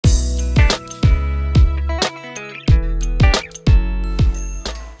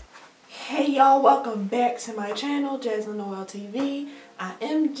y'all, welcome back to my channel, Jasmine Noel TV. I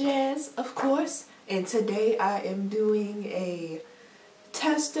am Jazz, of course, and today I am doing a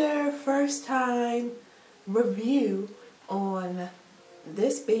tester first time review on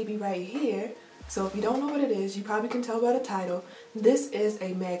this baby right here. So if you don't know what it is, you probably can tell by the title. This is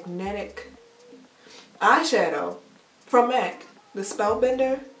a magnetic eyeshadow from MAC, the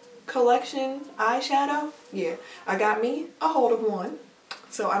Spellbender collection eyeshadow. Yeah, I got me a hold of one.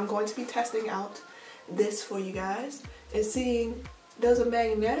 So I'm going to be testing out this for you guys and seeing, does a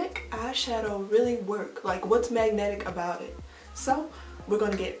magnetic eyeshadow really work? Like, what's magnetic about it? So we're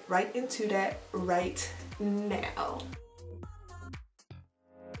going to get right into that right now.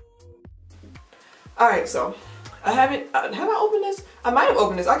 Alright, so I haven't, have I opened this? I might have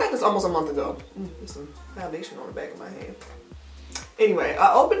opened this. I got this almost a month ago. There's some foundation on the back of my hand. Anyway,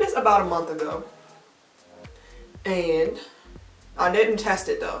 I opened this about a month ago. And I didn't test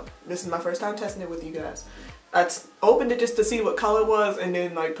it though. This is my first time testing it with you guys. I opened it just to see what color it was and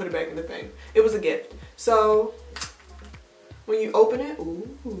then like put it back in the thing. It was a gift. So when you open it,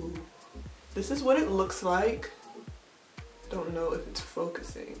 ooh, this is what it looks like. Don't know if it's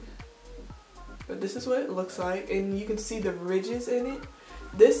focusing, but this is what it looks like, and you can see the ridges in it.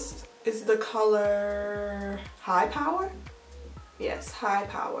 This is the color High Power. Yes, High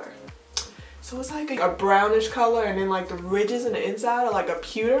Power. So it's like a brownish color, and then like the ridges in the inside are like a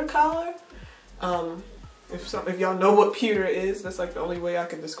pewter color. If y'all know what pewter is, that's like the only way I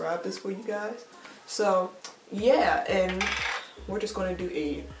can describe this for you guys. So yeah, and we're just going to do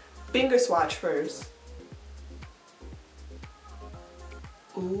a finger swatch first.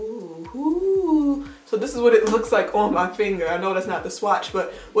 Ooh. So this is what it looks like on my finger. I know that's not the swatch,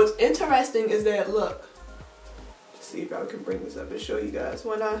 but what's interesting is that, look, let's see if I can bring this up and show you guys.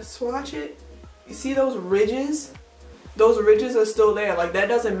 When I swatch it, you see those ridges? Those ridges are still there. Like, that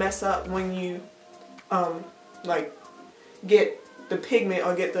doesn't mess up when you like get the pigment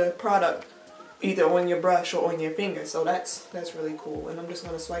or get the product either on your brush or on your finger. So that's really cool. And I'm just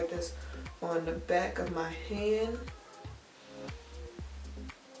gonna swipe this on the back of my hand.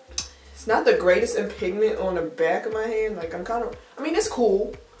 It's not the greatest in pigment on the back of my hand. Like, I mean, it's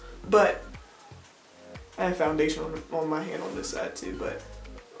cool, but I have foundation on my hand on this side too, but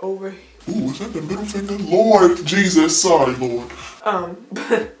over here. Ooh, is that the middle finger? Lord Jesus, sorry, Lord.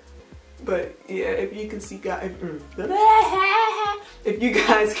 But yeah, if you can see, guys, if you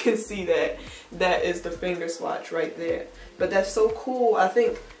guys can see that, that is the finger swatch right there. But that's so cool. I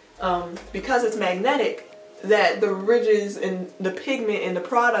think because it's magnetic, that the ridges and the pigment and the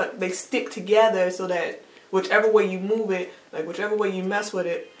product, they stick together so that whichever way you move it, like whichever way you mess with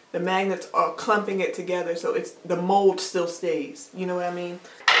it, the magnets are clumping it together, so it's the mold still stays. You know what I mean?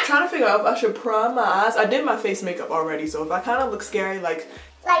 I'm trying to figure out if I should prime my eyes. I did my face makeup already, so if I kind of look scary, like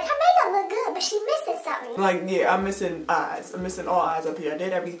her makeup look good, but she's missing something. Like, yeah, I'm missing eyes. I'm missing all eyes up here. I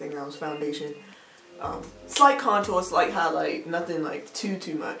did everything else, foundation, slight contour, slight highlight, nothing like too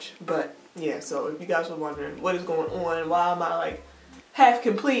much. But yeah, so if you guys were wondering what is going on, why am I like half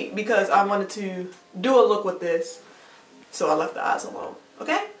complete, because I wanted to do a look with this, so I left the eyes alone.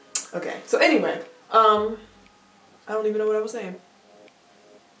 Okay? Okay, so anyway, I don't even know what I was saying.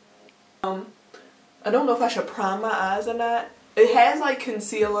 I don't know if I should prime my eyes or not. It has like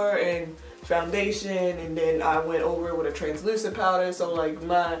concealer and foundation, and then I went over it with a translucent powder, so like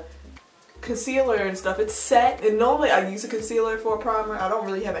my concealer and stuff, it's set, and normally I use a concealer for a primer. I don't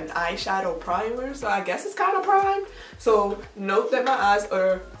really have an eyeshadow primer, so I guess it's kind of primed. So note that my eyes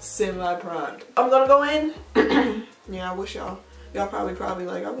are semi-primed. I'm gonna go in. Yeah, I wish y'all probably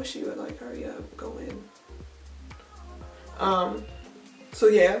like, I wish you would like hurry up, go in. So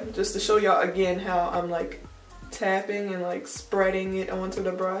yeah, just to show y'all again how I'm like tapping and like spreading it onto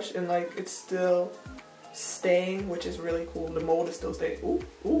the brush, and like it's still staying, which is really cool. The mold is still staying. Ooh,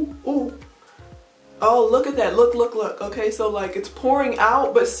 ooh, ooh. Oh, look at that. Look, look, look. Okay, so like it's pouring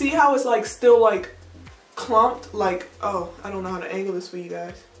out, but see how it's like still like clumped? Like, oh, I don't know how to angle this for you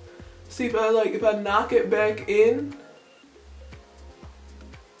guys. See, if I knock it back in,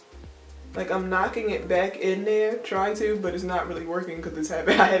 like I'm knocking it back in there, trying to, but it's not really working because I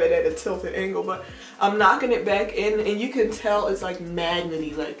have it at a tilted angle, but I'm knocking it back in, and you can tell it's like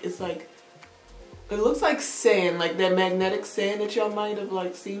magnety. Like, it's like, it looks like sand, like that magnetic sand that y'all might have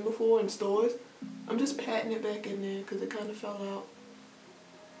like seen before in stores. I'm just patting it back in there because it kind of fell out.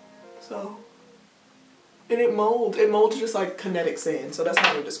 So, and it molds. It molds just like kinetic sand, so that's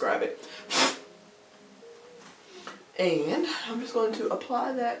how I would describe it. And I'm just going to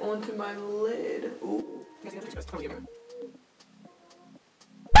apply that onto my lid. Ooh.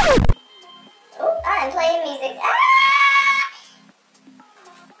 Oh, I'm playing music. Ah!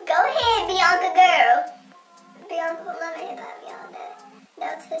 Go ahead, Beyonce.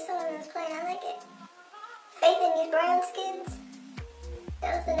 these brown skins.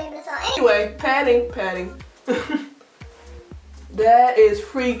 That was the name of the song. Anyway, patting. That is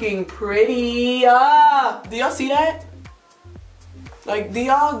freaking pretty. Ah, do y'all see that? Like,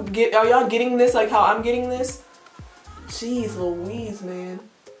 are y'all getting this like how I'm getting this? Jeez Louise, man.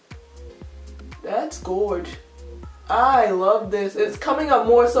 That's gorge. I love this. It's coming up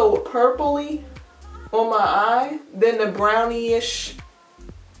more so purpley on my eye than the brownie-ish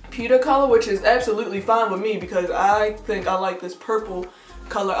pewter color, which is absolutely fine with me because I think I like this purple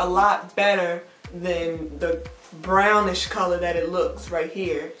color a lot better than the brownish color that it looks right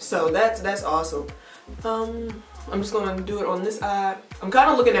here. So that's awesome. I'm just gonna do it on this eye. I'm kind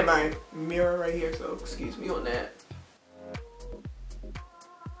of looking at my mirror right here, so excuse me on that.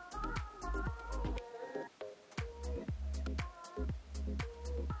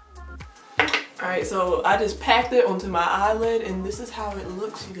 Alright, so I just packed it onto my eyelid and this is how it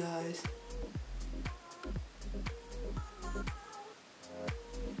looks, you guys.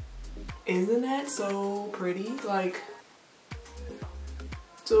 Isn't that so pretty? Like,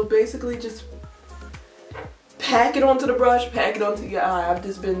 so basically just pack it onto the brush, pack it onto your eye. I've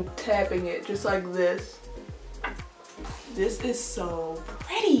just been tapping it just like this. This is so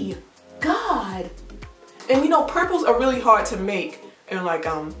pretty. God. And you know, purples are really hard to make in like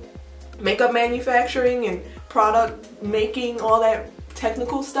makeup manufacturing and product making, all that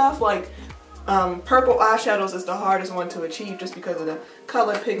technical stuff. Like purple eyeshadows is the hardest one to achieve just because of the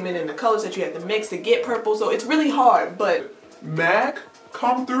color pigment and the colors that you have to mix to get purple. So it's really hard, but Mac,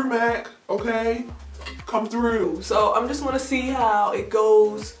 come through, Mac, okay? Come through. So I'm just want to see how it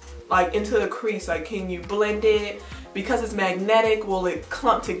goes like into the crease. Like, can you blend it? Because it's magnetic, will it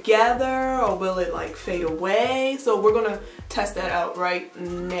clump together or will it like fade away? So we're gonna test that out right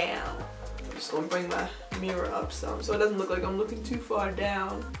now. I'm just gonna bring my mirror up some so it doesn't look like I'm looking too far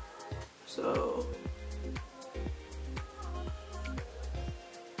down. So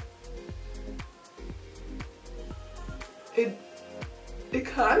it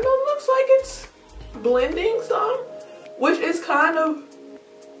kind of looks like it's blending some, which is kind of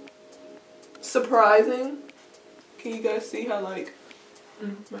surprising. Can you guys see how like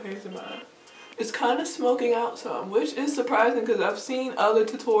my hair's in my eye? It's kind of smoking out some, which is surprising because I've seen other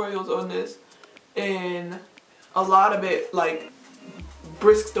tutorials on this and a lot of it like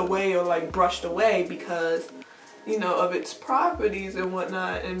brisked away or like brushed away because, you know, of its properties and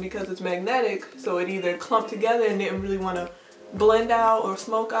whatnot, and because it's magnetic, so it either clumped together and didn't really want to blend out or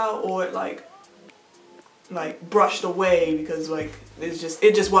smoke out, or it like brushed away because like it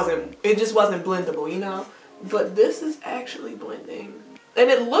just wasn't blendable, you know. But this is actually blending, and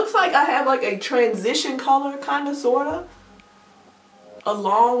it looks like I have like a transition color, kind of, sorta,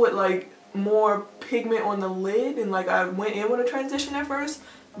 along with like more pigment on the lid, and like I went in with a transition at first,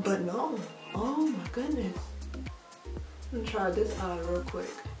 but no. Oh my goodness. Let me try this eye real quick.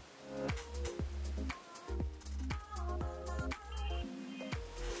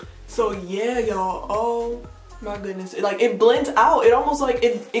 So yeah, y'all, oh my goodness. It blends out. It almost like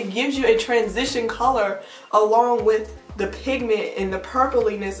it gives you a transition color along with the pigment and the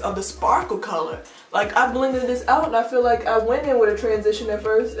purpliness of the sparkle color. Like, I blended this out and I feel like I went in with a transition at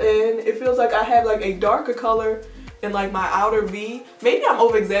first and it feels like I have like a darker color in like my outer V. Maybe I'm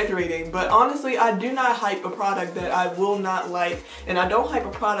over exaggerating, but honestly I do not hype a product that I will not like, and I don't hype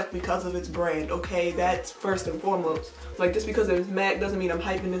a product because of its brand, okay? That's first and foremost. Like, just because it's MAC doesn't mean I'm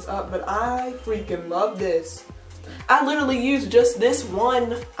hyping this up, but I freaking love this. I literally use just this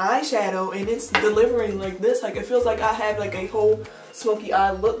one eyeshadow and it's delivering like this. Like, it feels like I have like a whole smoky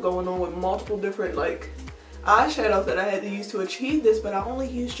eye look going on with multiple different like eyeshadows that I had to use to achieve this, but I only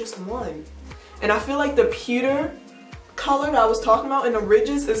used just one. And I feel like the pewter color that I was talking about in the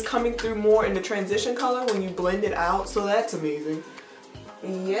ridges is coming through more in the transition color when you blend it out, so that's amazing.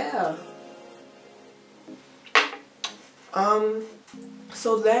 Yeah.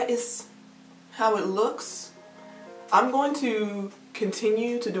 So that is how it looks. I'm going to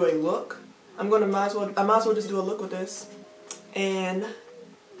continue to do a look. I might as well just do a look with this, and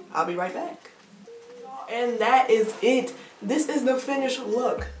I'll be right back. And that is it. This is the finished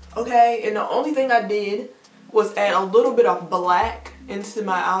look, okay? And the only thing I did was add a little bit of black into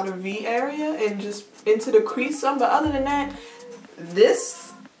my outer V area and just into the crease some, but other than that,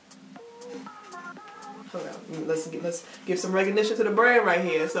 this, hold on, let's give some recognition to the brand right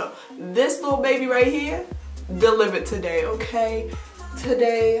here. So this little baby right here delivered today, okay?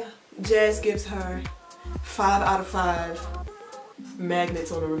 Today, Jazz gives her 5 out of 5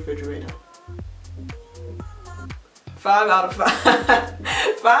 magnets on the refrigerator. 5 out of 5.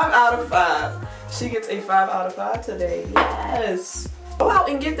 5 out of 5. She gets a 5 out of 5 today. Yes. Go out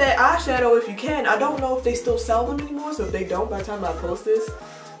and get that eyeshadow if you can. I don't know if they still sell them anymore, so if they don't by the time I post this,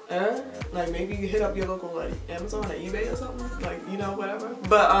 like maybe you hit up your local like Amazon or eBay or something, like, you know, whatever.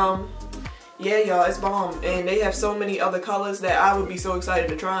 But yeah, y'all, it's bomb, and they have so many other colors that I would be so excited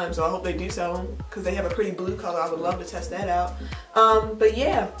to try them. So I hope they do sell them because they have a pretty blue color. I would love to test that out. But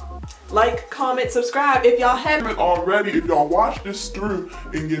yeah, like, comment, subscribe if y'all haven't already. If y'all watch this through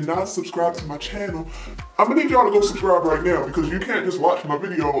and you're not subscribed to my channel, I'm gonna need y'all to go subscribe right now, because you can't just watch my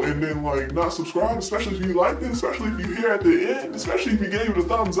video and then like not subscribe, especially if you liked it, especially if you're here at the end, especially if you gave it a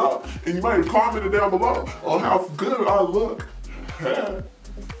thumbs up, and you might have commented down below on how good I look.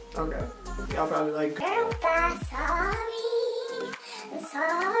 Okay. Y'all probably like, Sorry. I'm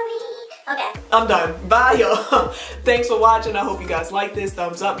sorry. Okay. I'm done. Bye, y'all. Thanks for watching. I hope you guys like this.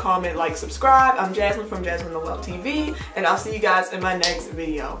 Thumbs up, comment, like, subscribe. I'm Jasmine from Jasmine Noel TV, and I'll see you guys in my next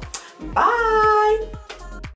video. Bye.